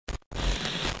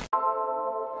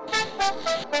When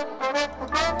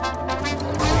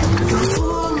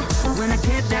I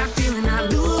get that feeling, I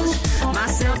lose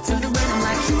myself to the rhythm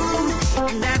like you.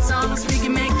 And that's all I'm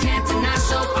speaking, man, can't deny.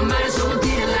 So I might as well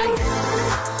get it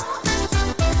like.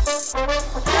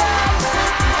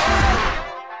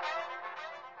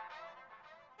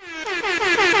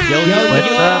 Yo,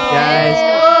 what's up, guys?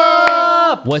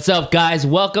 What's up, guys?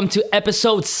 Welcome to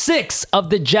episode 6 of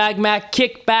the JAGMAC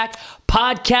Kickback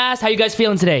Podcast. How you guys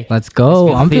feeling today? Let's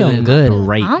go. I'm feeling good.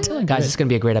 Great. Guys, this is going to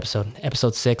be a great episode.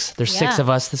 Episode 6. There's 6 of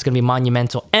us. This is going to be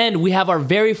monumental. And we have our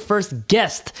very first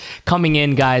guest coming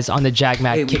in, guys, on the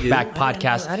JAGMAC Kickback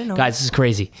Podcast. I didn't know. Guys, this is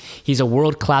crazy. He's a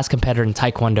world-class competitor in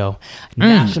Taekwondo,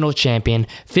 national champion,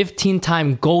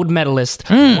 15-time gold medalist,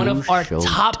 one of our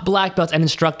top black belts and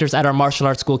instructors at our martial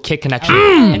arts school, Kick Connection,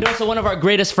 and also one of our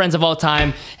greatest friends of all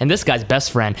time, and this guy's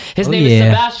best friend. His name is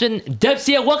Sebastian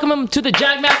Debsia. Welcome him to the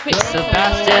JAGMAC.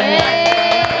 Sebastian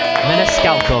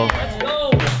Maniscalco. Let's go.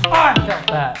 Oh, I felt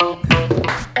that.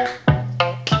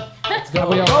 Let's go.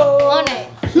 On it.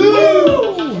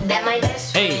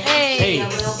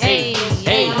 Hey.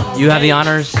 You have the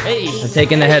honors of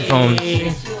taking the headphones.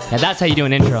 Yeah, that's how you do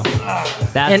an intro.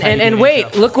 And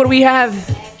wait, look what we have.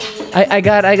 I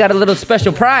got a little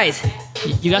special prize.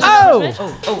 You guys it's a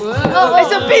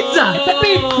pizza. It's a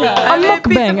pizza. A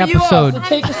mukbang episode.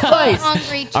 Take a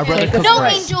slice. Our brother cooks. No,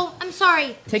 Angel. I'm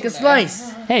sorry. Take a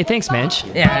slice. Hey, thanks, Mensch.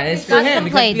 Yeah, it's for him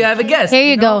because plate. you have a guest. Here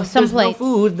you go, some If there's plate. no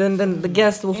food, then the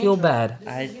guest will feel bad.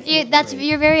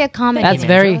 You're very accommodating. That's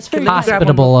very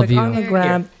hospitable of I'm gonna you.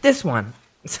 grab this one.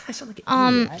 So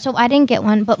I didn't get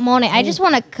one, but Monet, I just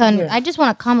want to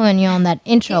compliment you on that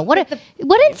intro. Wouldn't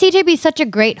CJ be such a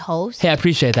great host? Hey, I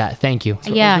appreciate that. Thank you.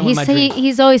 Yeah,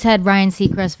 he's always had Ryan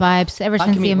Seacrest vibes ever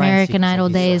since can the meet Ryan American Seacrest. Idol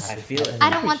days.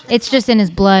 I don't want. It's just in his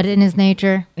blood, in his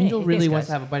nature. Angel really wants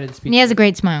to have a bite of the speech. And he has a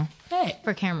great smile.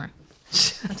 For camera.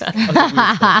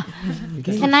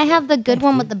 Can I have the good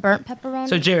one with the burnt pepperoni?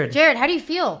 So, Jared, how do you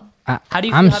feel? how do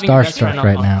you I'm feel having your best friend starstruck on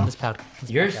right now. this podcast?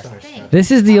 You're starstruck. This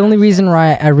is the only reason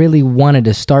why I really wanted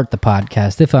to start the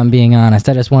podcast, if I'm being honest.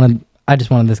 I just wanted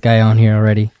this guy on here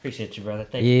already. Appreciate you, brother.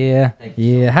 Thank you.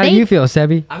 Yeah. How do you feel,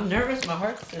 Sebi? I'm nervous. My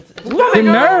heart's You're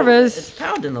nervous? It's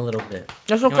pounding a little bit.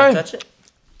 That's You want to okay. touch it?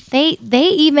 They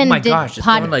even my did gosh, it's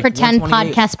going like pretend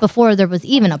 128. podcasts before there was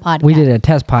even a podcast. We did a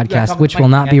test podcast, which will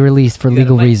not be released for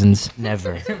legal reasons.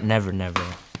 Never.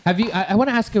 Have you? I want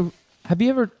to ask you. Have you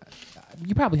ever?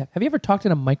 You probably have. Have you ever talked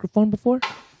in a microphone before?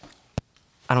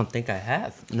 I don't think I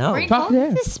have. No. Talk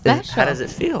there. This is special. How does it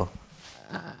feel?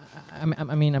 I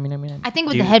mean. I think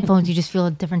with Do the you- headphones, you just feel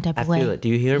a different type I of way. feel it. Do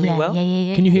you hear me well?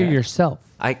 Yeah. Can you hear yourself?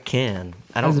 I can.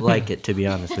 I don't like it, to be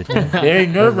honest with you. Very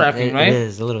nerve-wracking, right? It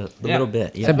is a little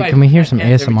bit. Yeah. Sebi, can we hear some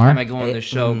Every time I ASMR? go on this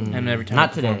show, and every time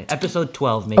Not I perform. today. Episode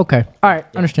 12, maybe. Okay. All right.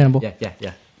 Understandable.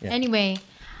 Yeah. Anyway,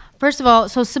 first of all,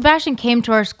 so Sebastian came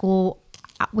to our school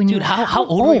when Dude, how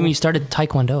old were you when you started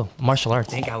Taekwondo, martial arts?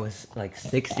 I think I was like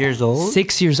 6 years old.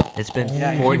 6 years old. It's been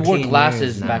He 14 wore glasses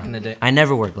years now. back in the day. I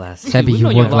never wore glasses. Sebi, We've you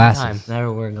known wore a long glasses.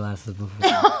 Never wore glasses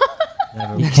before.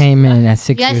 Never. He came in at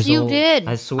 6 Yes, years you old. did.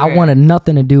 I swear. I wanted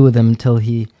nothing to do with him until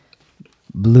he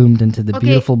bloomed into the Okay.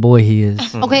 beautiful boy he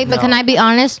is. Okay, but can I be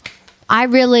honest? I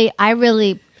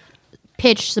really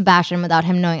pitched Sebastian without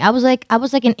him knowing. I was like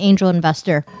an angel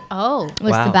investor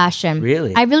with Wow. Sebastian.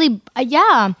 Really? I really,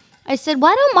 yeah. I said,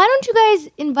 why don't you guys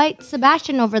invite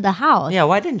Sebastian over the house? Yeah,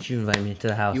 why didn't you invite me to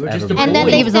the house? You were just ever a And then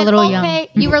boy. they He was a said, little young. okay,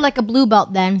 you were like a blue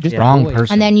belt then. Just Wrong boys.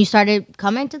 person. And then you started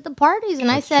coming to the parties, and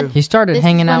I said, He started this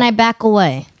hanging is when out. I back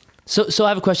away. So I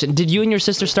have a question. Did you and your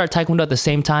sister start Taekwondo at the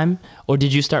same time? Or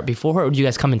did you start before her? Or did you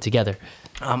guys come in together?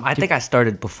 I think I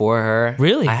started before her.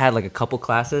 Really? I had like a couple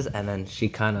classes, and then she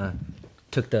kind of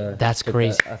took the That's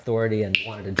crazy. authority and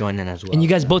wanted to join in as well. And you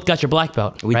guys both got your black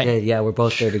belt, we right? did, yeah. We're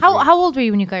both 30. How old were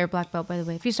you when you got your black belt, by the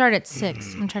way? If you started at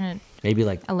 6, I'm trying to... Maybe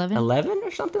like 11? 11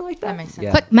 or something like that. That makes sense.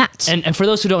 Yeah. Quick, Matt. And for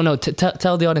those who don't know,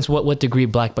 tell the audience what degree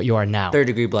black belt you are now. 3rd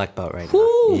degree black belt right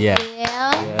now. Yeah.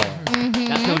 Yeah.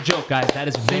 That's no joke, guys. That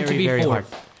is very, very hard.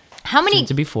 How many...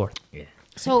 To be fourth.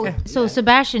 So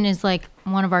Sebastian is like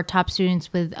one of our top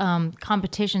students with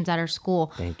competitions at our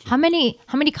school. Thank you. How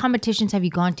many competitions have you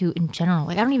gone to in general?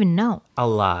 Like I don't even know. A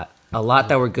lot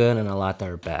that were good and a lot that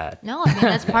were bad. No, I mean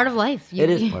that's part of life. It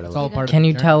is part of It's all life. part Can of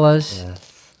you tell us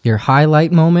your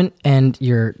highlight moment and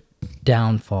your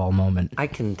downfall moment? I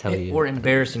can tell you. Or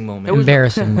embarrassing moment.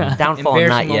 Embarrassing moment. Downfall,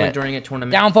 Embarrassing not moment yet. during a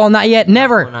tournament. Downfall not yet.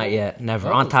 Never. Not yet.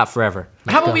 Never. On top forever.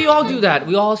 How about we all do that?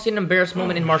 We all see an embarrassing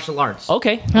moment in martial arts.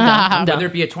 Okay. I'm down. Whether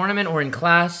it be a tournament or in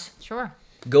class, Sure.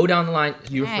 go down the line.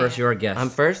 You Hey. first. You're a guest. I'm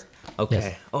first. Okay.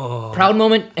 Yes. Oh. Proud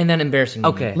moment and then embarrassing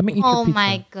moment. Okay. Let me eat Oh your pizza.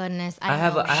 my goodness. I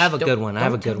have a good one. I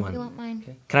have a good You one. want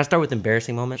mine? Can I start with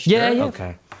embarrassing moments? Yeah, yeah.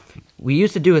 Okay. We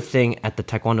used to do a thing at the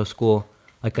taekwondo school,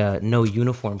 like a no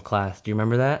uniform class. Do you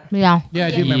remember that? Yeah. Yeah,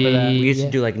 I do remember that. We used to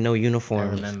do like no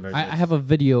uniforms. Remember. I have a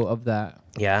video of that.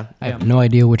 Yeah. I have no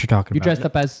idea what you're talking You about. dressed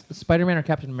up as Spider-Man or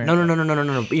Captain America?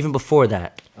 No. Even before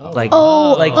that. Like,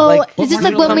 Oh, is this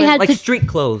like when we had like to? street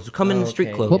clothes? Come in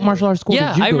street clothes. What martial arts school Yeah,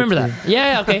 did you I go remember to? that.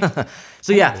 Yeah, okay.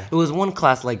 So yeah, it was one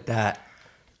class like that,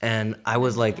 and I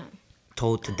was like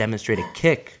told to demonstrate a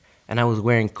kick, and I was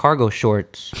wearing cargo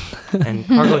shorts, and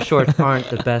cargo shorts aren't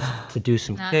the best to do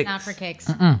some kicks. Not for kicks.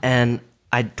 And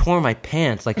I tore my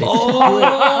pants like they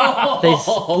split. They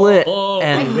split,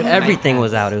 and everything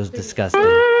was out. It was disgusting.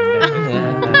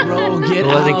 Bro, get It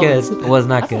wasn't out. good. It was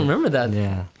not I good. don't remember that.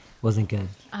 Yeah, wasn't good.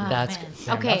 That's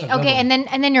Okay, and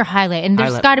then your highlight, and there's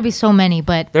Highlight. got to be so many,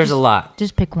 but There's a lot.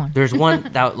 just pick one. There's one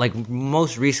that, like,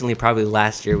 most recently, probably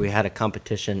last year, we had a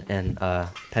competition in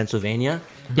Pennsylvania.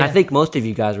 And I think most of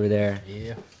you guys were there.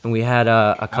 Yeah. And we had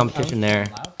a competition there.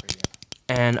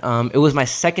 And it was my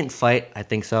second fight, I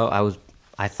think so.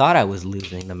 I thought I was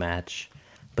losing the match,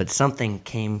 but something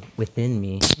came within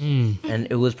me, and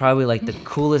it was probably like the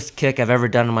coolest kick I've ever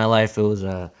done in my life. It was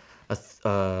a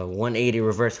 180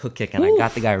 reverse hook kick, and I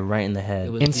got the guy right in the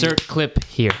head. insert clip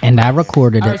here. And I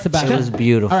recorded All right, it. Sebastian. It was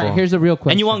beautiful. All right, here's a real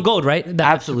question. And you want gold, right?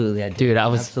 That- Absolutely, I did. Dude, I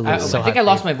was Absolutely. so I think I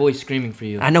lost my voice screaming for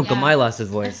you. I know Gamai lost his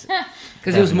voice.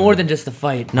 Because it was more than just a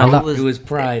fight. No, it was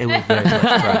pride. It was very much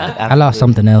pride. I lost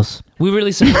something else. We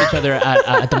really support each other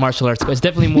at the martial arts school. It's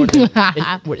definitely more than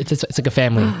it's like a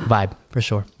family vibe for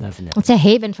sure. Definitely. It's a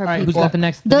haven for All right, people. who's got the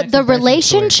next? the embarrassing story?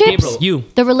 relationships. Gabriel, you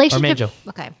The or relationship. Manjo.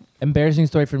 Okay. Embarrassing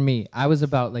story for me. I was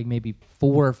about like maybe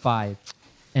 4 or 5,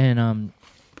 and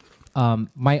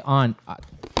my aunt.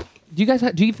 Do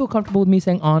you feel comfortable with me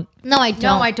saying aunt? No, I don't.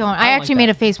 No, I don't. I actually made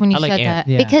a face when you I like said Ant.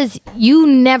 that. Yeah. Because you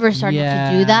never started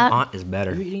to do that. Aunt is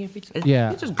better.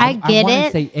 Yeah, I get wanna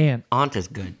it. say aunt. Aunt is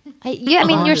good. I mean,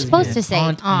 Aunt you're is supposed good. to say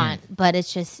Aunt, aunt, but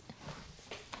it's just.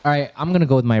 All right, I'm gonna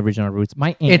go with my original roots.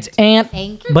 My aunt. It's Aunt,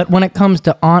 Thank you. but when it comes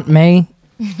to Aunt May,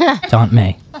 it's Aunt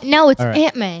May. No, it's All right.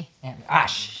 Aunt May.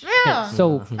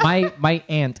 So my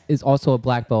aunt is also a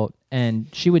black belt, and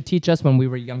she would teach us when we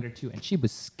were younger too, and she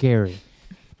was scary.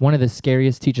 One of the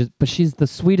scariest teachers, but she's the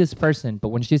sweetest person. But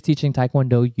when she's teaching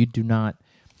Taekwondo, you do not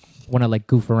want to like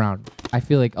goof around. I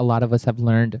feel like a lot of us have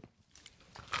learned.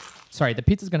 Sorry, the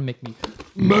pizza's gonna make me.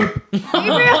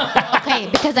 Okay,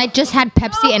 because I just had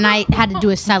Pepsi and I had to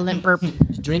do a silent burp.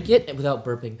 Drink it without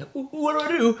burping. What do I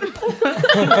do?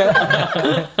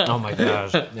 Oh my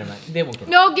gosh. Never mind. They won't get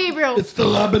it. No, Gabriel.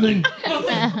 All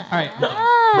right.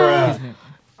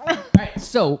 All right.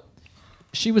 So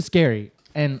she was scary,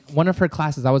 and one of her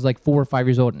classes, I was like 4 or 5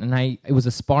 years old, and it was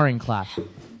a sparring class,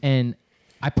 and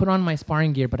I put on my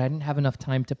sparring gear, but I didn't have enough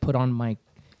time to put on my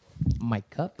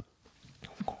cup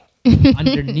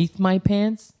underneath my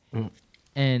pants,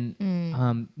 and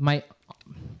my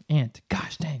aunt,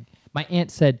 gosh dang, my aunt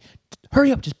said,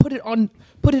 "Hurry up, just put it on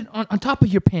top of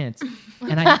your pants."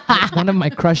 And one of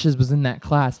my crushes was in that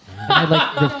class, and I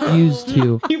like refused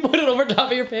to. You put it over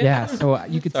top of your pants. Yeah, so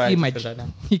you could Sorry, see I just said that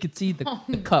now. you could see the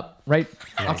cup right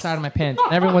outside of my pants,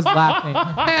 and everyone's laughing. No.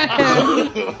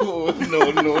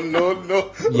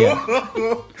 Yeah,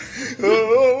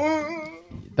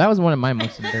 that was one of my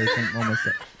most embarrassing moments.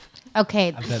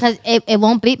 Okay, because it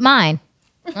won't beat mine.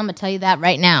 I'm going to tell you that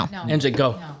right now. MJ,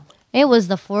 go. It was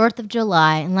the 4th of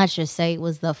July, and let's just say it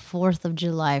was the 4th of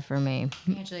July for me.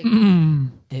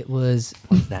 It was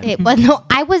It was no,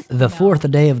 I was the 4th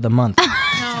day of the month.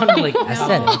 Sounded like I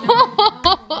said it.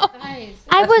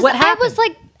 I was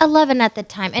like 11 at the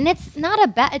time, and it's not a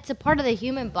bad. It's a part of the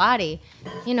human body.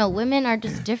 You know, women are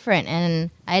just different, and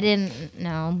I didn't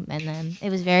know, and then it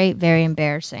was very, very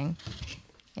embarrassing.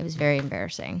 It was very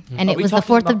embarrassing, and it was the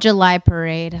 4th of July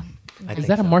parade. Is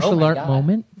that a martial art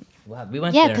moment? Wow, we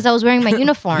went Yeah, there. because I was wearing my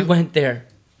uniform. We went there.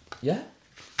 Yeah.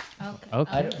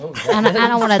 Okay. I don't know. I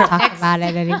don't want to talk about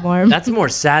it anymore. That's more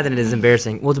sad than it is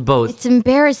embarrassing. Well, it's both. It's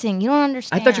embarrassing. You don't I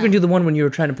understand. thought you were gonna do the one when you were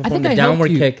trying to perform think the I helped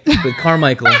downward you. kick with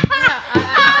Carmichael.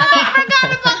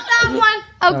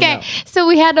 Okay, so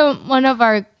we had one of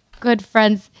our good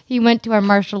friends. He went to our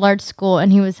martial arts school,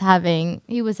 and he was having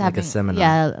a seminar.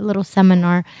 Yeah, a little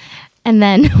seminar, and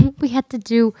then we had to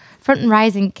do front and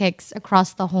rising kicks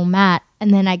across the whole mat.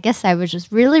 And then I guess I was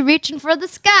just really reaching for the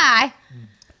sky.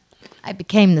 I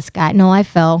became the sky. No, I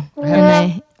fell.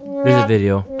 And There's a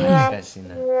video. You guys seen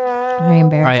that? very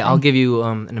embarrassing. All right, I'll give you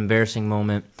an embarrassing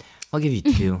moment. I'll give you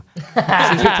 2. Since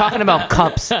we're talking about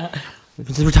cups,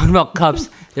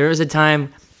 there was a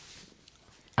time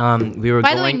we were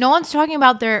By the way, going. no one's talking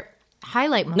about their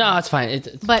highlight moment. No, it's fine.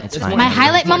 But fine. my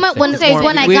highlight moment when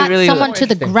I we got really- someone to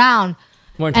the ground,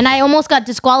 More and I almost got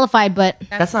disqualified. But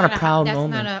That's not a proud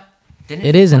moment.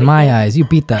 It is in my eyes. You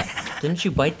beat that. Didn't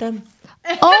you bite them?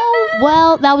 Oh,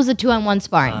 well, that was a 2-on-1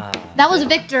 sparring. That was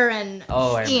Victor and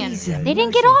Ian. They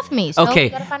didn't get off me. So Okay,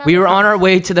 gotta find out we were next on our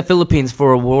way to the Philippines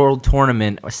for a world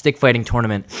tournament, a stick fighting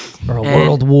tournament. Or a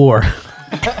world war.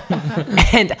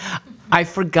 And I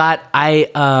forgot I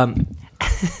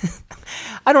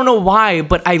don't know why,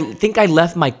 but I think I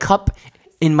left my cup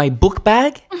in my book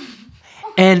bag.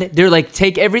 And they're like,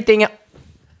 take everything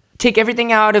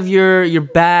out of your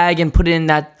bag and put it in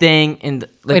that thing. And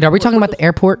like, Wait, are we talking about the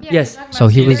airport? Yes. So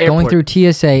he was going through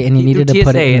TSA and he needed to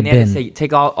put it in the and they had to bin. say,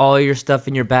 take all your stuff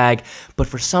in your bag. But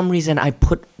for some reason, I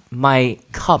put my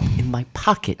cup in my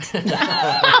pocket.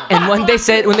 And when they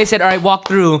said, all right, walk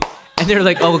through. And they're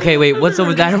like, oh, okay, wait, what's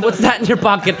over there? What's that in your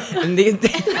pocket? And they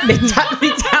tapped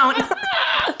me down.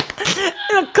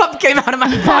 And a cup came out of my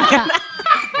pocket.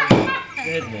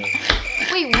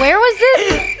 wait, where was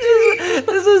this?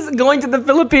 This is going to the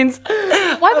Philippines.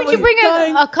 Why would you bring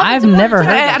a cup? I've to work? never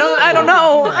heard that. I don't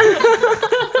know.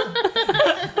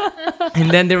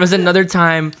 And then there was another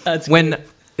time when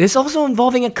this also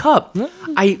involving a cup. There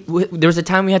was a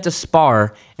time we had to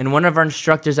spar, and one of our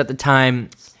instructors at the time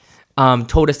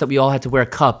told us that we all had to wear a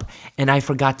cup, and I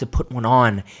forgot to put one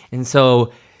on, and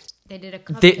so They did a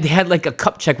cup. they had like a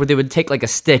cup check where they would take like a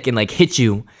stick and like hit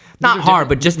you, not hard,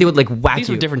 but just they would like whack These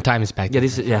you. were different times back Yeah, then.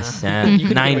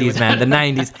 90s, man, the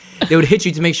 90s. They would hit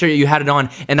you to make sure you had it on,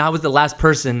 and I was the last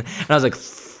person, and I was like,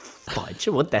 fudge,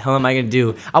 what the hell am I gonna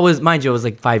do? I was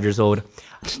like 5 years old,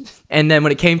 and then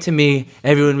when it came to me,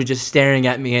 everyone was just staring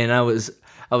at me, and I was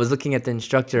looking at the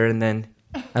instructor, and then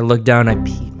I looked down, I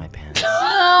peed my pants.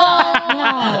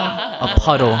 A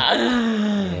puddle.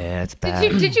 Yeah, it's bad.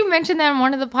 Did you mention that on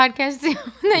one of the podcasts?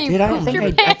 That you Did I?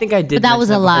 I think I did. But that was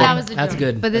mention a lie. before. That was a That's joke.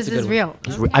 good. But That's this a is good real.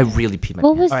 I really peed my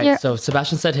What pants. was All right, your so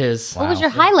Sebastian said his. What was your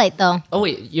highlight though? Oh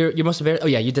wait, your most embarrassing. Oh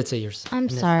yeah, you did say yours. I'm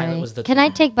And his highlight sorry. was the- Can I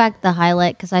take back the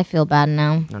highlight because I feel bad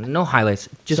now? No highlights.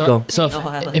 Just so, go. So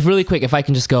if really quick, if I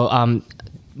can just go.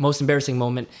 Most embarrassing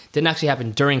moment didn't actually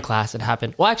happen during class. It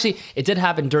happened. Well, actually, it did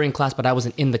happen during class, but I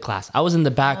wasn't in the class. I was in the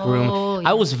back room.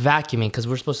 I was vacuuming because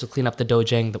we're supposed to clean up the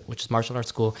dojang, which is martial arts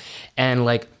school, and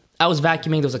like I was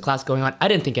vacuuming. There was a class going on. I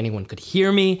didn't think anyone could hear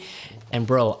me, and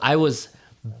bro, I was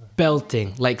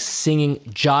belting, like singing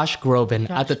Josh Groban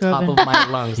at the top of my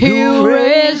lungs. You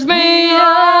raise me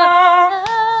up.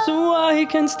 So I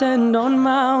can stand on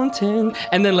mountain.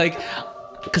 And then like,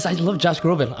 because I love Josh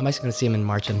Groban. I'm actually going to see him in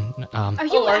March. And, Are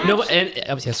you? no, but and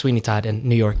obviously Sweeney Todd in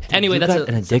New York. Anyway, you that's got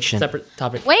an addiction. separate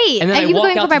topic. Wait, and then are I you walk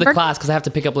going out for my to the birthday? class because I have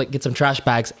to pick up get some trash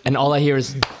bags, and all I hear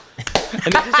is. And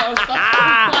this is how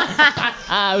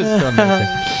It was so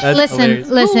amazing. Listen.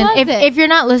 was it? If you're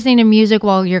not listening to music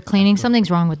while you're cleaning, something's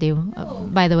wrong with you.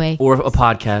 By the way. Or a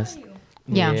podcast.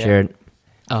 Yeah. Jared.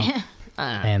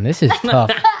 Man, this is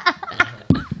tough.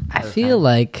 I feel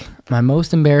like my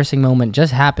most embarrassing moment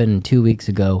just happened 2 weeks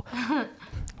ago.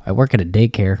 I work at a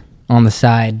daycare on the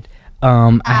side.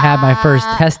 I had my first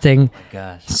testing.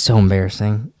 Gosh. So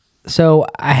embarrassing. So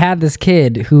I had this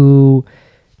kid who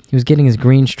he was getting his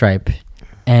green stripe,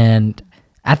 and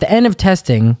at the end of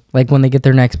testing, like when they get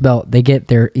their next belt, they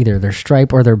get either their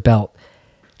stripe or their belt.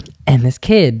 And this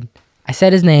kid, I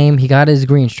said his name, he got his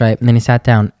green stripe, and then he sat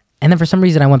down. And then for some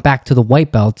reason, I went back to the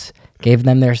white belts, gave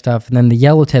them their stuff, and then the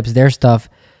yellow tips their stuff.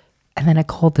 And then I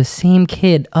called the same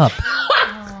kid up.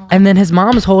 And then his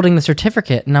mom was holding the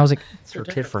certificate, and I was like,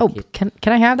 "Oh, can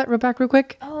I have that back real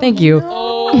quick? Thank you."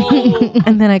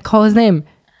 And then I call his name.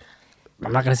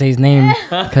 I'm not gonna say his name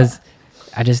because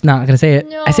I just not gonna say it.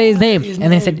 I say his name,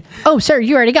 and they said, "Oh, sir,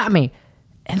 you already got me."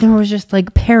 And there was just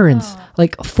like parents,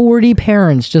 like 40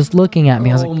 parents, just looking at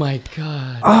me. I was Oh like, my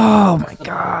god. "Oh my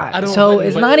god!" don't So know,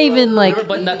 it's but- not even like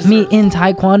but that's- me in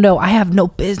Taekwondo. I have no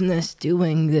business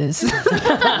doing this.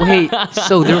 Wait,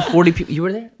 so there were 40 people. You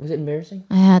were there? Was it embarrassing?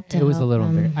 I had to. It was a help little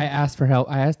him. embarrassing. I asked for help.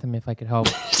 I asked him if I could help.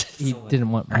 He didn't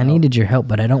want my I needed your help,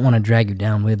 but I don't want to drag you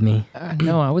down with me. help.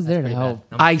 No, I was there to help.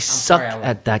 I suck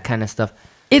at that kind of stuff.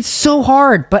 It's so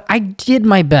hard, but I did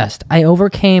my best. I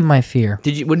overcame my fear.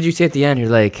 What did you say at the end? You're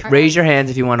like, raise your hands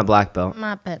if you want a black belt.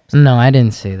 My pips. No, I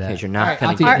didn't say that. Because you're not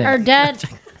I'll gonna do get it.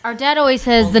 Our dad always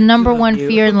says the number one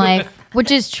fear in life,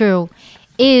 which is true,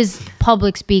 is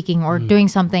public speaking or doing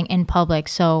something in public.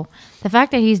 So the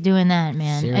fact that he's doing that,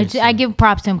 man, I give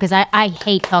props to him because I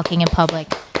hate talking in public.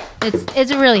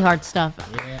 It's really hard stuff.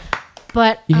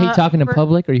 But You hate talking in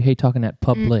public, or you hate talking at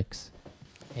Publix?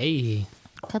 Hey.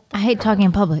 I hate talking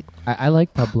in public. I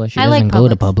like Publix. I like Doesn't go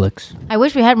to Publix. Publix. I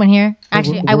wish we had one here.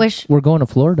 Actually, I wish. We're going to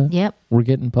Florida. Yep. We're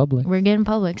getting Publix. We're getting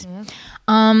Publix.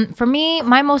 For me,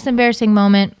 my most embarrassing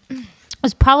moment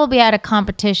was probably at a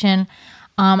competition.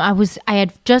 I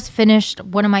had just finished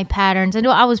one of my patterns.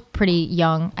 I was pretty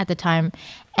young at the time,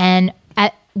 and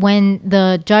when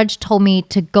the judge told me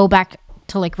to go back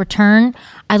to like return,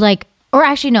 it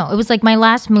was like my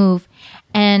last move,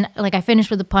 and like I finished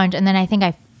with the punch, and then I think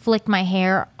I flicked my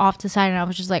hair off to the side, and I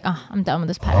was just like, oh, I'm done with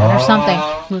this pattern or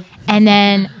something. And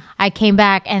then I came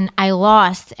back and I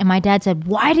lost, and my dad said,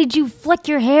 why did you flick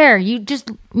your hair? You just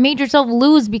made yourself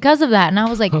lose because of that. And I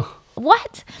was like,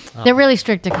 what? They're really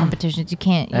strict at competitions. You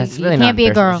can't be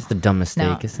a girl. It's just a dumb mistake.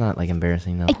 No. It's not like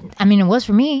embarrassing though. It was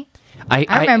for me. I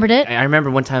remembered it. I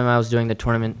remember one time I was doing the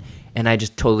tournament and I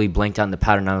just totally blanked out in the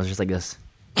pattern. I was just like this.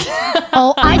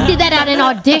 Oh, I did that at an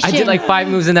audition. I did like 5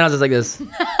 moves and then I was just like this.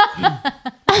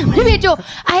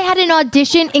 I had an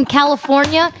audition in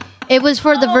California. It was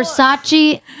for the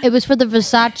Versace. It was for the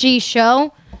Versace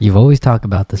show. You've always talked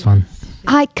about this one.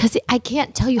 Because I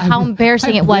can't tell you how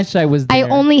embarrassing it was. Wish I was I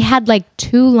there. only had like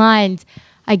 2 lines.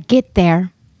 I get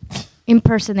there in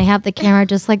person. They have the camera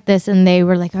just like this, and they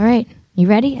were like, "All right, you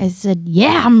ready?" I said,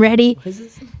 "Yeah, I'm ready."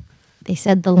 They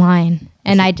said the line,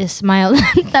 and I just smiled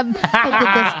at them.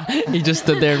 I did this. He just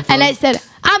stood there. And I said,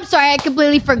 "I'm sorry, I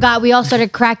completely forgot." We all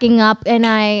started cracking up, and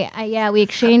we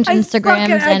exchanged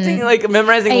Instagrams and like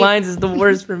memorizing lines is the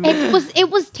worst for me. it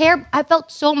was terrible. I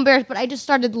felt so embarrassed, but I just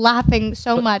started laughing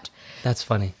so much. That's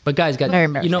funny. But guys, Very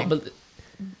embarrassing. but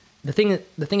the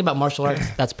thing about martial arts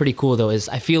that's pretty cool though is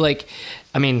I feel like,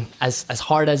 I mean, as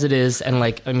hard as it is, and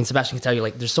like, I mean, Sebastian can tell you,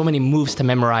 like, there's so many moves to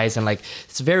memorize, and like,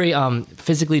 it's very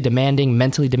physically demanding,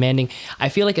 mentally demanding. I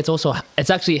feel like it's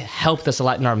actually helped us a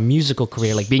lot in our musical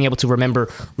career, like being able to remember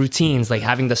routines, like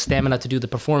having the stamina to do the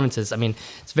performances. I mean,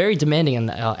 it's very demanding,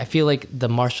 and I feel like the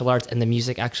martial arts and the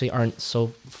music actually aren't so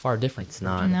far different. It's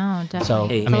not. No, definitely. So,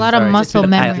 Hey, It's a lot of muscle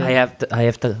memory. I have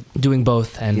to doing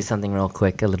both do and something real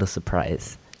quick. A little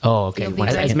surprise. oh, okay. You'll be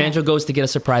As right Manjo goes to get a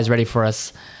surprise ready for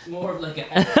us.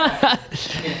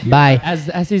 Bye.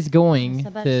 As he's going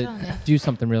Sebastian, to yeah. do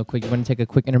something real quick, you want to take a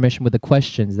quick intermission with the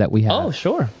questions that we have. Oh,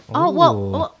 sure. Oh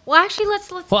well, actually,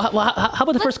 let's. Well, how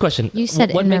about the first question? You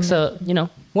said what makes intermittent.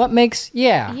 What makes...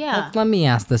 Yeah. Yeah. Let me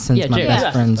ask this since Yeah, my Jared. best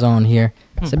Yeah. friend's on here.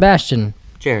 Sebastian,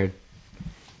 Jared.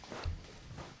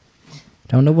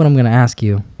 don't know what I'm going to ask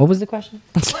you. What was the question?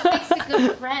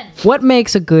 Good friend. What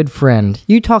makes a good friend?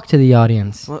 You talk to the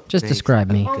audience. What Just makes describe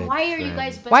me. Or Good why are you friend.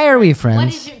 guys? Best Why are we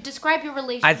friends? friends? Describe your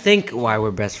relationship? I think why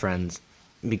we're best friends,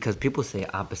 because people say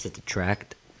opposites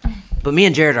attract. But me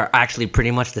and Jared are actually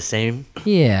pretty much the same,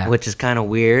 Yeah. which is kind of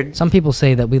weird. Some people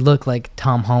say that we look like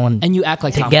Tom Holland And you act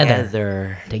like Tom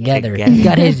together. Holland. Together. He's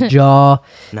got his jaw.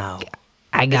 No.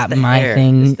 I It's got the my hair.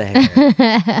 thing. It's the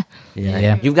hair.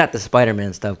 Yeah. You've got the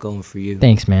Spider-Man stuff going for you.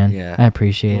 Thanks, man. Yeah. I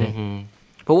appreciate it. Mhm.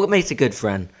 But what makes a good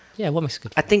friend? Yeah, what makes a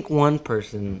good I think one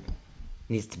person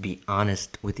needs to be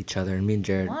honest with each other, and me and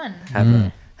Jared One.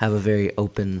 have a very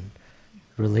open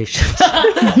relationship.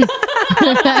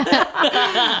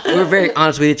 We're very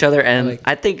honest with each other, and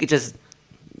I think he's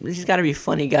got to be a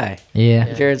funny guy.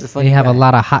 Yeah. Jared's a funny We have guy. a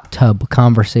lot of hot tub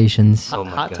conversations. Oh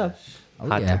my Hot gosh. tub.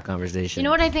 Hot yeah. tub conversation. You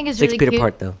know what I think is 6 really feet cute?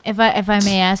 apart, though. If I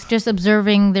may ask, just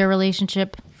observing their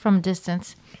relationship from a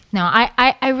distance. Now,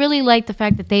 I really like the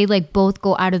fact that they like both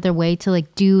go out of their way to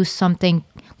like do something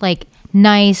like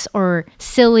nice or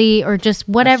silly or just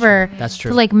whatever. That's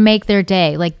true. To like make their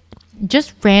day, like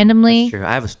just randomly. Sure.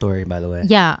 I have a story, by the way.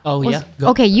 Yeah. Oh, yeah? Go.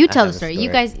 Okay, you tell have the a story. You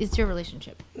story. guys, it's your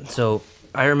relationship. So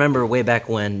I remember way back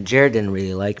when Jared didn't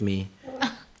really like me,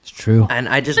 It's true. and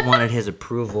I just wanted his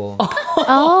approval.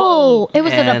 Oh, it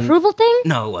was an And- approval thing?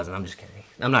 No, it wasn't. I'm just kidding.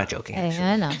 I'm not joking. Hey, actually.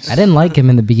 I know. I didn't like him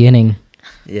in the beginning.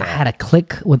 Yeah. I had a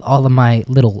clique with all of my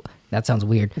little... That sounds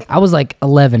weird. I was like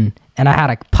 11, and I had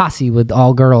a posse with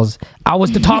all girls. I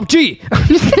was the top G. Can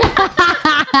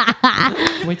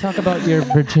we talk about your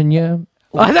Virginia?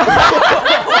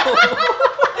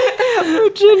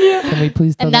 Virginia. Can we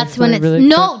please tell And that that's when story it's... really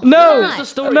No, No. not. It's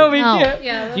a story. No, we No.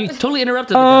 can't. You totally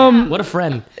interrupted. What a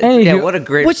friend. Anywho, Yeah, what a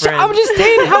great friend. I'm just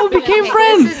saying how we became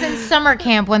friends. This is in summer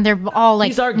camp when they're all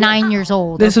like These are- 9 years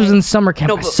old. This was in summer camp.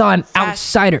 No, I but saw an flash-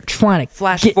 outsider trying to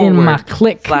Flash get forward. in my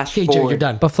clique. Flash Okay, Jared, forward. you're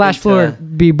done. But flash It's,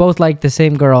 forward, we both like the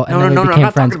same girl, and No, then no, we no, I'm became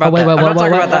not friends. talking about Oh, wait, that. wait, I'm wait, not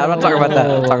talking wait, about that. I'm not talking about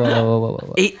that. I'm talking Whoa, whoa, whoa, whoa,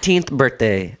 whoa. 18th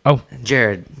birthday. Oh.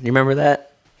 Jared, you remember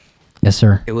that? Yes,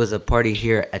 sir. It was a party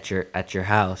here at your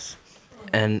house,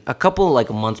 and a couple like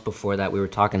months before that, we were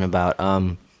talking about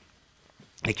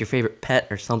like your favorite pet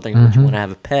or something. Would you want to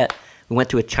have a pet? We went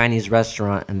to a Chinese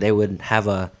restaurant, and they would have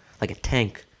a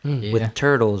tank Yeah. with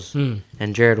turtles,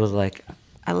 and Jared was like,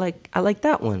 I like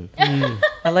that one.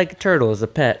 I like a turtle as a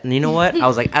pet. And you know what? I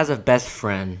was like, as a best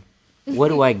friend, what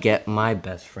do I get my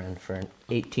best friend for an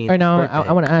 18th Right now, birthday?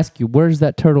 I want to ask you, where's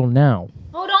that turtle now?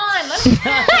 Hold on. Let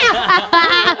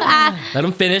me Let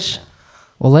him finish.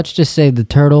 Well, let's just say the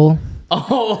turtle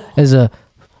Oh, is a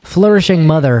flourishing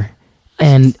mother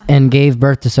and gave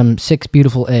birth to some 6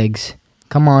 beautiful eggs.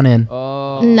 Come on in.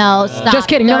 No, stop. Just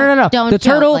kidding. No. Don't The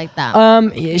joke turtle. like that.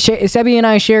 Sebi and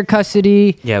I share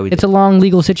custody. Yeah, we It's do. a long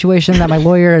legal situation that my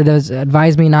lawyer does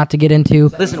advise me not to get into.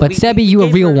 Listen, but Sebi, you a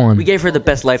gave real her- one. We gave her the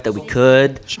best life that we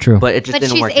could. It's true. But it just But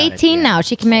didn't she's work out at the 18 end. now.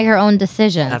 She can make her own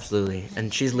decisions. Absolutely.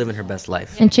 And she's living her best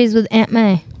life. And she's with Aunt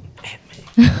May.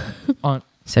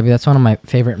 Sebi, that's one of my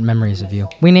favorite memories of you.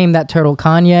 We named that turtle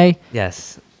Kanye,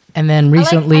 Yes. and then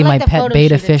recently I like my the pet photo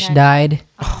beta shoot fish attached. died.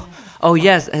 Oh,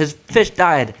 yes. His fish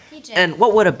died. And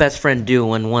what would a best friend do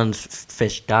when one's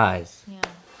fish dies?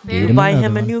 Feed You him buy another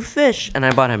him a one. new fish. And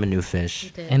I bought him a new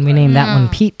fish. And we named that one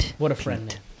Pete. what a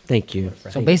friend. Thank you.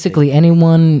 So basically,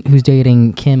 anyone who's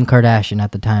dating Kim Kardashian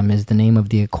at the time is the name of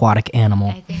the aquatic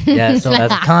animal. Yes, So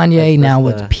that's Kanye, that's now the-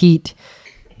 it's Pete.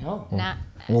 Nah.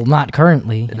 Well, not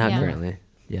currently. Not Yeah. currently.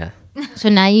 Yeah. So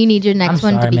now you need your I'm next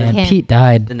one sorry, to be man. Kim. Pete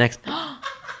died. The next.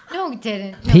 No, it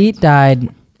didn't. No, Pete died.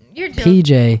 You're joking.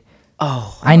 PJ.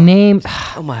 Oh. I named.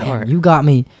 Oh, my Man, heart. you got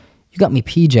me. You got me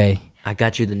PJ. I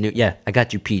got you the new. Yeah, I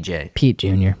got you PJ. Pete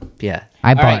Jr. Yeah.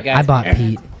 I bought. right, guys. I bought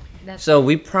Pete. So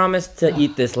we promised to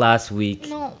eat this last week,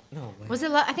 No. Was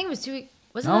it? I think it was 2 weeks.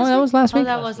 Was it No, last that week? was last week. Oh,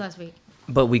 that was last week.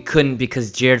 but we couldn't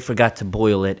because Jared forgot to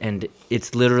boil it, and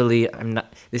it's literally. I'm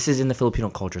not. This is in the Filipino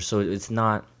culture, so it's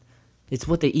not. It's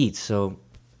what they eat, so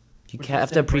you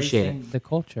have to appreciate it. The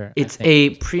culture. It's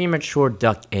a premature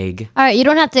duck egg. All right, you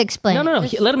don't have to explain. No.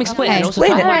 Let him explain. Okay. I know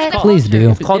Explain sometimes it. it's called. Please do.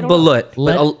 It's called balut.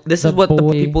 Let But this the is what the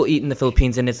boy- people eat in the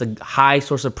Philippines, and it's a high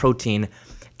source of protein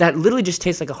that literally just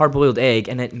tastes like a hard-boiled egg,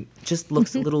 and it just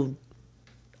looks a little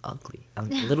ugly, a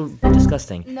little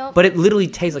disgusting. Nope. But it literally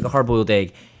tastes like a hard-boiled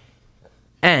egg.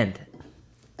 And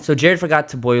so Jared forgot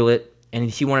to boil it, and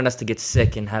he wanted us to get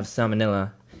sick and have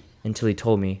salmonella until he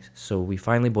told me. So we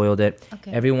finally boiled it.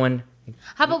 Okay. Everyone.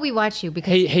 How about we watch you?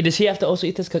 Because Hey, does he have to also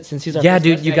eat this since he's our Yeah, first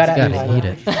dude, guest? you gotta Gotta eat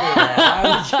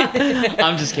it.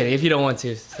 I'm just kidding. If you don't want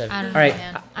to, I don't know, All right.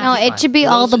 man. No, it should be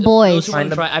all the boys. I've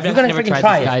You're gonna never freaking tried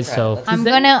try this, it. guys, so I'm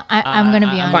gonna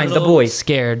be honest. Fine, the boys.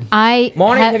 scared.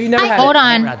 Morning, have you never had Hold it?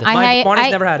 on. Never had this.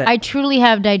 Morning's never had it. I truly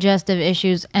have digestive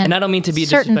issues, And I don't mean to be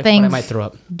certain disrespectful, things but I might throw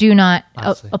up. do not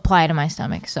Honestly. apply to my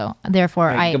stomach. So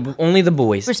therefore, Only the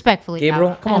boys. respectfully.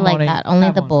 Gabriel? Come I on, like Morning. that. Only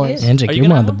Have the one. boys. Angelic, Are you you're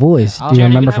gonna one of the have boys. I'll- Do you Jared,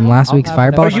 remember you from gonna last have week's one?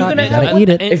 fireball Are you shot? gonna You gotta have eat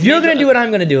it. If you're gonna do it,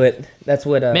 I'm gonna do it. That's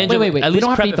what. Man, Wait, wait. At We least don't have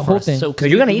to prep eat it the for whole us, thing. So, Because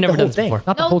you're gonna we've eat never the done whole this thing. before.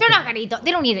 Not the No, whole they're thing. not gonna eat.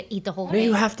 They don't need to eat the whole thing.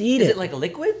 You have to eat it. like a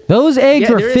liquid? Those eggs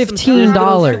Yeah, were there is some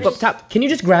 $15. Up top. Can you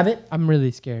just grab it? I'm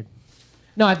really scared.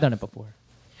 No, I've done it before.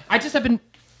 I just have been.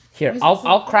 Here,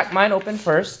 I'll crack mine open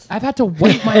first. I've had to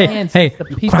wipe my hands. Hey, since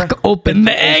the pizza. crack open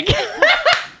the egg.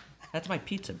 That's my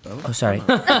pizza, bro. Oh, sorry.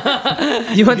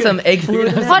 You want some egg fluid?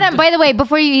 in there? Hold on. By the way,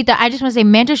 before you eat that, I just want to say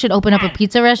Manto should open up a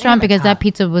pizza restaurant because that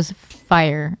pizza was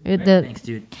fire. Thanks,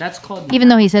 dude. That's called. Even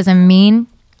though he says I'm mean.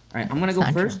 All right, I'm gonna go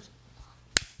not true. first.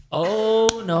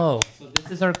 Oh no! So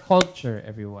this is our culture,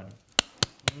 everyone.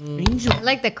 I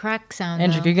like the crack sound.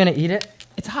 Angelic, are you gonna eat it?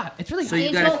 It's hot. It's really So hot.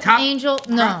 you gotta top. Angel,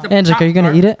 no. Angelic, are you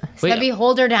gonna eat it? Wait, Stubby,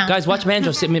 hold her down. guys, watch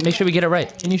Manjo. Make sure we get it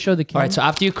right. Can you show the All camera? right, so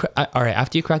after you,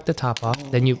 after you crack the top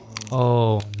off, then you.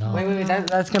 Oh no! Wait.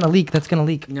 That's gonna leak. That's gonna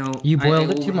leak. No, You boiled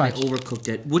it too much. I overcooked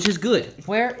it, which is good.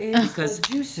 Where is Because- the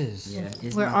juices?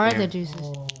 It's Where not are there. the juices?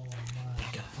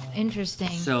 Interesting.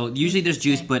 So usually there's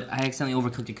juice, but I accidentally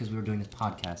overcooked it because we were doing this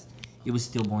podcast. It was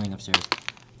still boiling upstairs.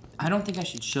 I don't think I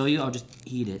should show you. I'll just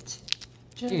eat it.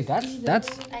 Dude, that's.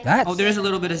 Oh, there's a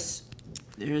little bit of.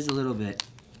 There is a little bit.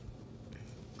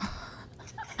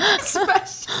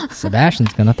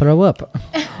 Sebastian's gonna throw up.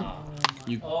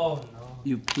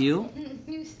 You peel.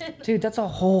 Dude, that's a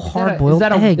whole Is hard-boiled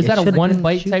that a, egg. Is that It a should've one been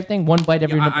bite juice. type thing? One bite,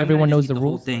 I'm everyone gonna knows eat the whole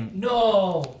rules. thing.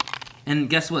 No! And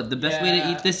guess what? The best way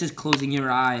to eat this is closing your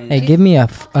eyes. Hey, give me a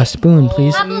spoon,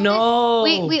 please. No!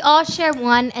 We all share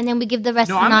one, and then we give the rest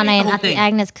No, to I'm gonna Nana eat and the whole Auntie thing.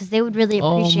 Agnes because they would really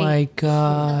Oh appreciate. my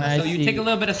god! I So you see. take a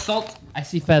little bit of salt, I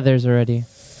see feathers already.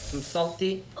 some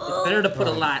salty. It's better to put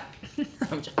a lot.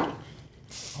 I'm joking.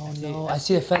 Oh no! I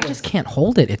see a I feather. just can't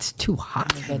hold it. It's too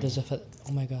hot. There's a feather.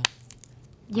 Oh my god!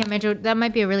 Yeah, Metro, that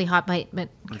might be a really hot bite, but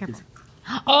careful.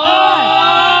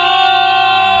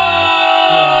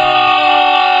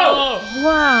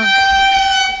 Wow.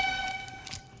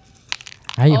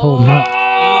 How you holding up?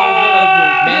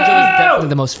 Manjo is definitely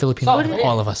the most Filipino of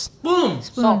all of us. Spoon.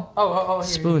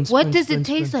 Spoons. What does it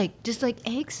taste like? Just like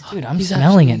eggs? Dude, I'm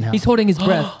smelling it now. He's holding his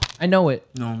breath. I know it.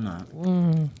 No, I'm not.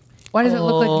 Why does it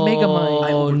look like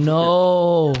Megamind? Oh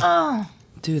no.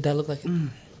 Dude, that looked like.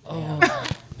 Oh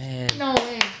man. No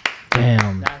way.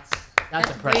 Damn. That's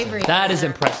impressive. bravery. That is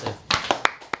impressive.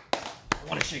 I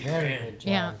want to shake your hand.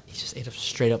 Yeah. He just ate a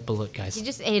straight up balut, guys. He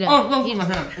just ate it. Oh, no, He my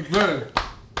just- hand. It's dirty.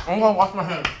 I'm gonna wash my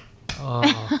hands.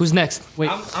 Who's next? Wait,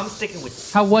 I'm sticking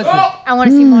with. how was it? I want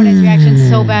to see Mona's reaction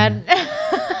so bad.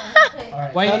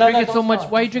 Why are you drinking so much?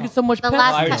 Why are you drinking so much The Pepsi?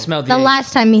 last already time, smelled the the eggs.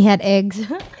 last time he had eggs.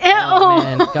 Oh,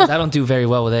 man, guys, I don't do very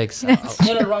well with eggs. No,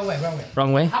 wrong way, wrong way.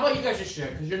 Wrong way. How about you guys just share?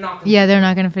 Because you're not gonna. Yeah, they're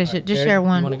not gonna finish it. Just share You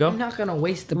want one. to go? I'm not gonna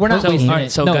waste the. We're not So, all wasting right,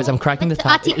 it. so No. guys, I'm cracking the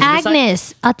top. Auntie Is it the side?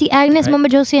 Agnes. Auntie Agnes, Right. Mama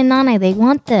Josie, and Nana, they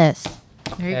want this.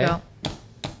 There you Okay. go.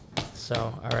 So,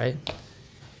 all right.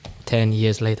 10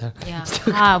 years later.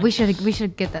 Yeah. We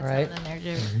should get that Right. sound in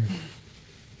there too.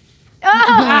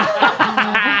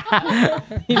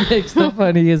 He makes the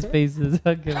funniest faces.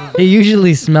 Okay. He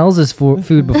usually smells his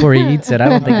food before he eats it. I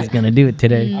don't think he's gonna do it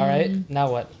today. All right.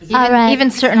 Now what? All right. Even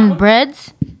certain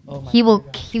breads, he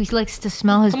likes to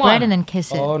smell his Come bread on. and then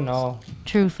kiss it. Oh no.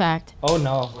 True fact. Oh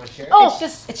no. Oh,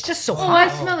 It's just so I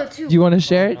smell it too. Do you want to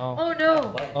share it? No. Oh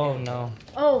no. Oh no.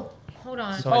 Oh, hold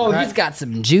on. So I crack- got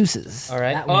some juices. All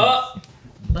right.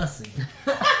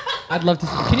 I'd love to.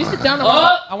 Can you sit down?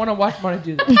 I want to watch Mona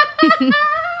do this.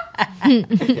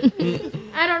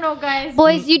 I don't know, guys.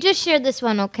 Boys, you just share this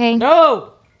one, okay?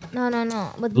 No.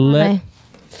 No. With Let- Mama.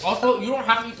 Also, you don't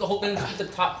have to eat the whole thing. Just eat the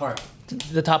top part.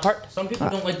 The top part. Some people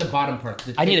don't like the bottom part.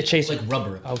 The I need a taste chaser. like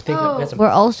rubber. I think Oh. that's We're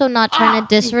also not trying to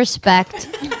disrespect.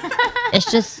 It's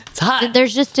just hot.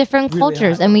 there's just different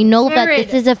cultures, and we know that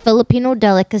this is a Filipino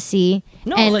delicacy,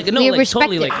 No, and like- no, we like, respect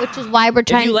totally, it, like, which is why we're If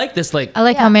trying. you like this, like I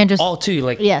like how man just all too,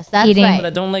 like yes, that's Eating. but I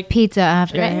right. don't like pizza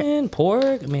after. chicken,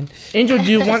 pork. I mean, Angel,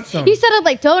 do you want some? He said it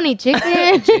like Tony,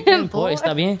 chicken. pork.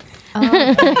 Está bien.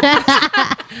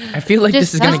 I feel like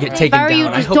this is gonna get If taken I were you,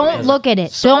 down. I just hope it don't isn't. look at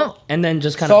it. Salt, and then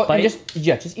just kind So of bite.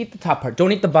 just eat the top part. Don't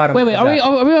eat the bottom. Wait. of Are we that.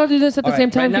 all do this at the All right,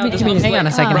 same time? right now, Give me- this give me- one's Hang on a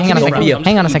like- second. Hang on a Don't second. worry.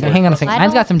 Hang on a second. Hang on a second. I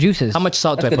Mine's got don't- some juices. How much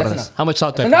salt do I That's put good, on that's this? How much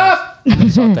salt do I put? Enough. How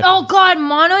much salt do I put? Oh God,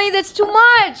 Mono, that's too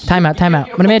much. Time out.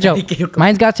 Manejo,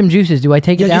 mine's got some juices. Do I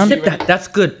take it Yeah, you down? sip that. That's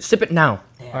good. Sip it now.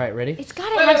 All right, ready? It's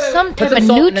gotta have some type some of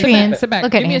salt and then nutrients. Sit back.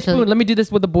 Look at Give me a Angel. spoon. Let me do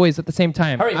this with the boys at the same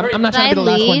time. Hurry, hurry. I'm not trying to be the Should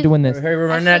I last one leave? doing this. Hurry, we're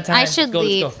running out of time. I should Let's go,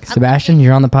 leave. let's go. Sebastian,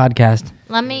 you're on the podcast.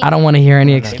 Let me. I don't want to hear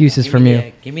any excuses from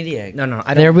you. Give me the egg. No,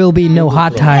 I There will be no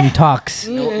hot time talks.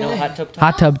 No hot tub.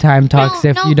 Hot tub time talks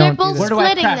if you don't. They're both do this. do I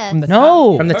splitting crack from this. the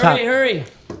No. From the top. Hurry.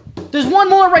 There's one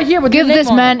more right here. With Give your this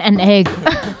name on man an egg.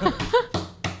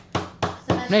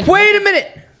 it. Wait a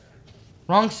minute.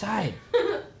 Wrong side.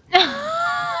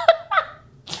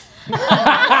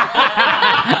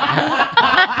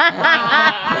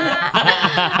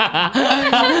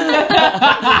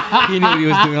 He knew what he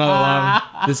was doing all along.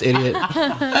 This idiot.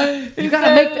 You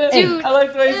gotta make the egg. I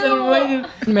like the way you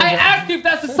said it. I asked you if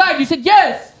that's the side. You said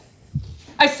yes.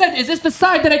 I said, is this the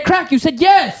side that I crack? You said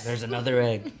yes. There's another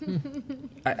egg.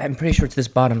 I'm pretty sure it's this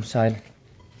bottom side.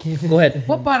 Go ahead.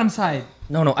 What bottom side?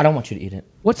 No, I don't want you to eat it.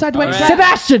 What side do I crack?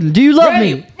 Sebastian, do you love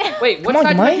me? Wait, what Come on,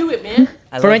 side do you I might. do it, man?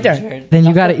 For right there. Then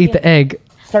you gotta eat the egg.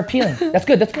 Start peeling. That's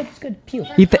good. Peel.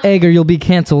 Eat the egg or you'll be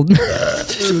canceled.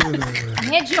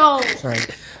 Mitchell. Sorry.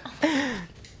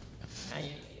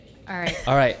 All right.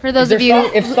 All right. For those of you,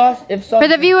 If sauce. for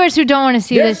the viewers who don't want to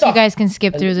see There's this, you sauce. guys can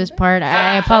skip through this part.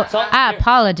 I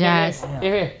apologize.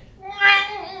 Here.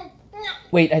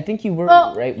 Wait, I think you were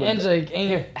right. With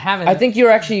I think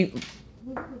you're actually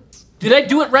Did I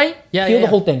do it right? Yeah, peel yeah. the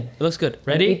whole thing. It looks good.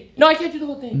 Ready? No, I can't do the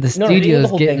whole thing. The No, studio's the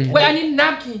whole getting. thing. Wait, I need a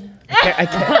napkin. I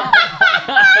can't.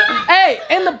 Hey,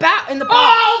 in the back, in the box.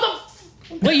 Oh,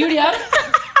 Wait, you already have it?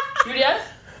 You already have it?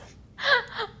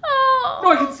 no,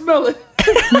 I can smell it.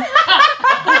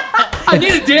 I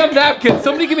need a damn napkin.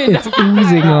 Somebody give me a It's napkin.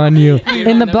 oozing on you.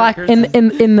 In the black. In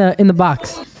the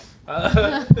box. All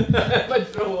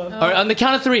right, on the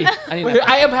count of 3. I need that.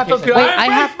 I am half Filipino. Wait, I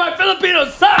have- my Filipino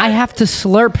side. I have to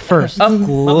slurp first.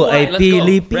 Cool. Let's go.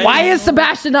 Ready? Why is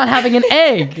Sebastian not having an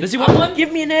egg? Does he want one?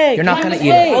 Give me an egg. You're not gonna eat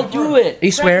egg. it. I'll do it.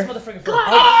 You swear?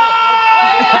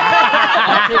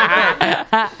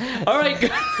 All right.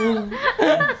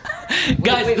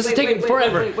 Guys, this is taking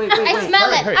forever. I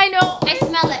smell it. hurry. I know. I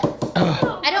smell it.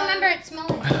 I don't remember it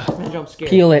smelling. I'm scared.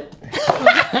 Peel it.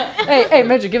 Hey,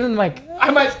 Major, give him the mic.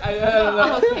 I might.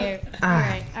 Okay. All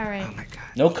right. All right.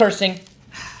 No cursing.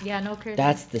 Yeah, no curse.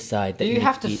 That's the side that You you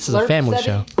have to eat. This is a family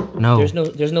show. No.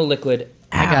 There's no liquid.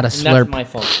 I gotta And slurp. That's my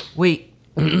fault. Wait.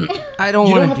 I don't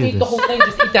You don't want have to to do eat the whole this. thing.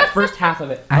 Just eat that first half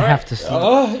of it. I have to slurp.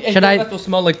 Oh, and Should I- That will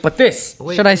smell like, but this.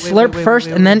 Should I slurp first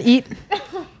and then eat?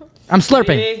 I'm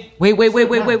slurping.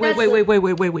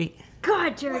 Wait.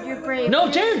 God, Jared, you're brave. No,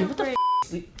 Jared, what the f?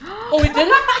 Oh, we did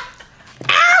it?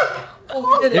 There you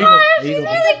go. She's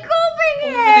really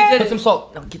cooping here. Put some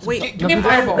salt. No, Wait, give me a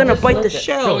fireball. I'm gonna bite the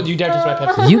shell. Go, you dare to try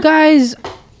Pepsi. You guys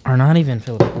are not even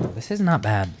Filipino. This is not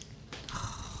bad.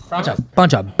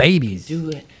 Bunch of babies. Do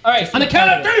it. All right, on the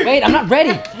count of 3. Wait, I'm not ready.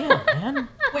 Damn, man.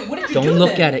 Wait, what did you Don't do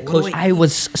look then? at it close. I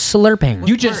was slurping.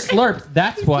 You just slurped.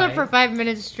 That's why. Slept for 5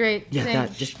 minutes straight. Yeah, saying,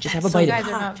 that, just have a bite guys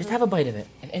of are it. not Just food. have a bite of it.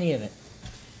 Of any of it.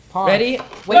 Pause. Ready?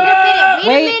 Wait a minute.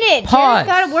 Wait, Jared's pause.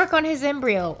 got to work on his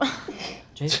embryo.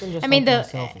 Jason just I mean,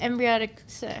 helped the himself. embryonic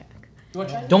sac.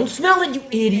 Don't smell it, you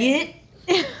idiot.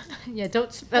 Yeah,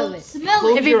 don't smell it. Smell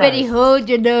Close it. your Everybody eyes. hold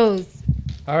your nose.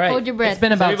 All right. Hold your breath. It's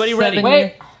been about everybody 7 ready?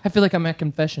 years. I feel like I'm at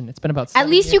confession. It's been about 7 At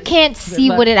least you years. can't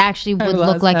see what it actually would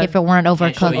look like if it weren't Show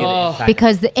you overcooked. the inside.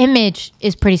 Because the image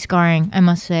is pretty scarring, I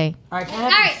must say. All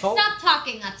right, stop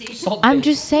talking, Nazi. I'm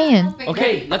just saying.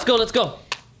 Okay, let's go.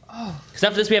 Because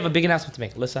after this, we have a big announcement to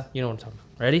make. Alyssa, you know what I'm talking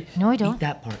about. Ready? No, I Eat don't.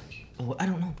 that part. Oh, I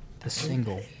don't know. The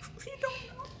single.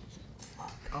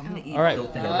 I'm gonna eat All right. both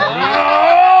of them. All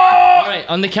right,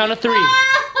 on the count of 3.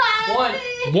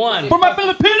 1. For my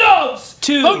Filipinos!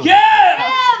 2. Oh yeah!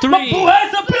 3.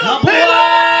 Buhay sa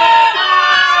Pilipinas!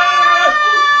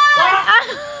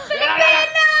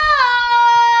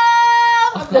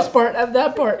 This part, have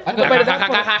that part. I got bite of that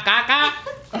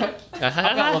part.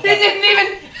 They didn't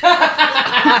even.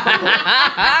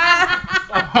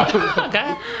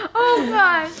 Oh,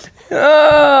 gosh.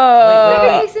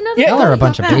 Oh. Makes another Y'all are a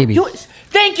bunch of babies.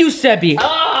 Thank you, Sebi. He said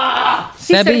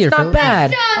Sebi, you're it's not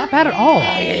bad. Not bad at all.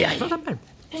 It's not bad.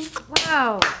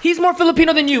 Wow. He's more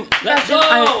Filipino than you. Let's go.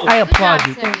 I applaud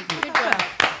you. Good job.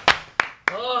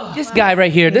 This guy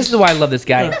right here. This is why I love this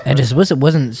guy. It just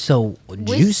wasn't so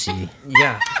juicy.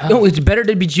 Yeah. No, it's better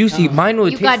to be juicy. Mine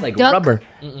would You taste got like duck? rubber.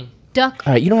 Duck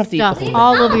All right, you don't have to eat the stuff whole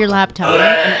all over your laptop.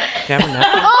 Camera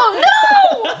napkin.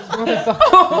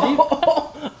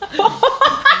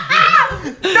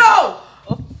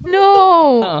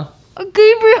 No.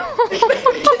 Gabriel.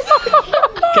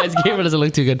 Guys, Gabriel doesn't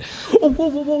look too good.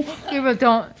 Gabriel,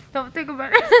 don't think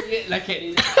about it. I can't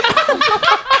eat it.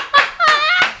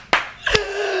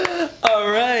 All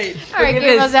right. All right,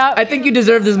 Gabriel's out. I think you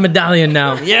deserve this medallion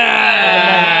now.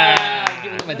 Yeah.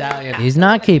 Give me the medallion. He's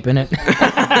not keeping it.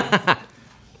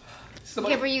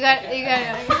 Gabriel, you got.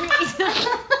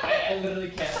 I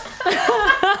literally can't.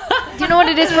 Do you know what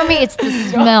it is for me? It's the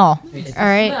smell. All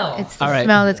right, it's the All right.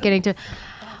 smell that's getting to.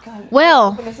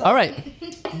 Well, All right.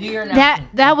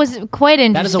 that was quite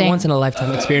interesting. That is a once in a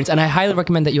lifetime experience, and I highly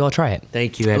recommend that you all try it.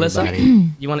 Thank you, Alyssa,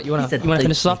 everybody. you want to finish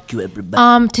this off? Thank you,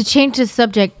 everybody. To change the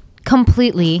subject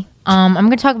completely, I'm going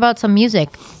to talk about some music.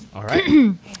 All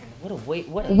right.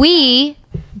 We,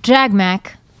 JAGMAC,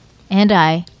 and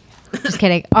I, just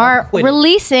kidding, are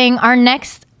releasing our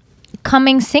next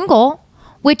coming single,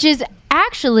 which is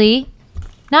actually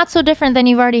not so different than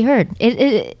you've already heard.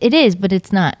 It is, but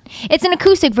it's not. It's an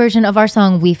acoustic version of our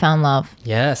song "We Found Love,"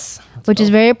 Yes. which is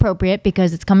very appropriate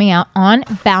because it's coming out on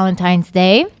Valentine's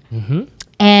Day,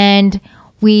 and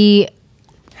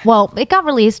it got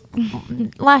released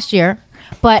last year,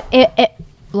 but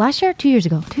last year, 2 years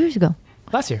ago,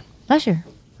 Last year.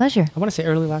 I want to say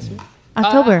early last year.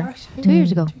 October, 2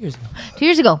 years ago. 2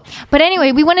 years ago. But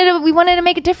anyway, we wanted to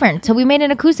make it different, so we made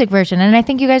an acoustic version, and I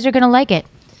think you guys are gonna like it.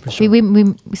 For sure.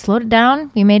 We slowed it down.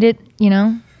 We made it,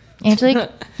 Angelique.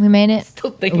 We made it.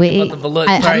 Still thinking about the Balut.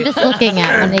 I'm just looking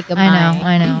at when they combine.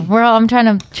 I know. I'm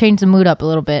trying to change the mood up a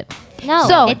little bit. No,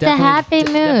 So- it's a happy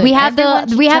mood. We have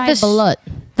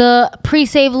the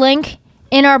pre-save link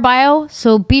in our bio,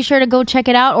 so be sure to go check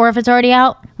it out. Or if it's already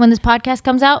out when this podcast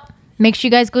comes out, make sure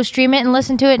you guys go stream it and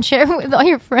listen to it and share it with all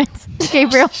your friends.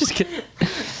 Gabriel. Just kidding.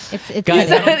 It's Guys,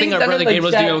 I don't think our brother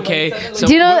Gabriel's doing okay. So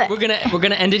Do you know we're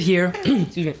gonna end it here.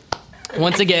 Excuse me.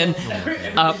 Once again.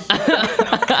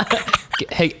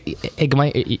 Hey,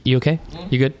 Gamai, you okay?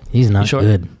 You good? He's not sure?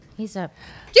 good. He's up.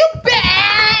 You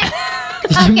bad.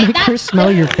 Did you make her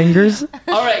smell your fingers?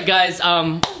 All right, guys.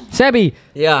 Sebi,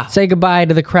 Yeah. say goodbye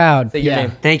to the crowd. Say your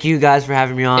name. Thank you guys for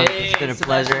having me on. Hey, It's been a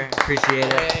Sebastian. pleasure. Appreciate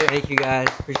it. Thank you guys.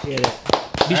 Appreciate it.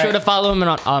 Be sure to follow him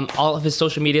on all of his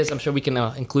social medias. I'm sure we can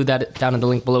include that down in the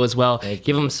link below as well.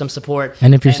 Give him some support.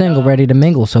 And if you're single, ready to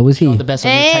mingle, so is he. The best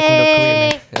of your taekwondo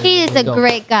career, man. He is a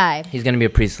great guy. He's gonna be a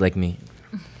priest like me.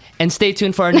 And stay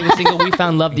tuned for our new single, We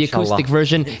Found Love, the Inshallah. acoustic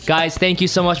version. Guys, thank you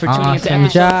so much for tuning into Awesome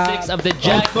episode job. 6 of the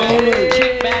JAGMAC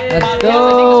Kickback Let's Podcast.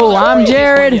 go. I'm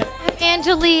Jared.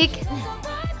 Angelique.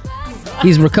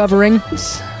 He's recovering.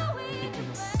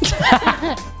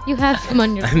 You have some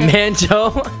on your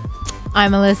Manjo.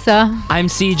 I'm Alyssa. I'm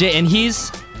CJ, and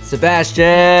he's...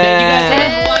 Sebastian. Thank you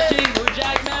guys for watching. We're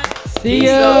JAGMAC. See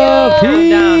ya.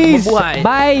 Peace. Mabuhay.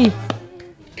 Bye.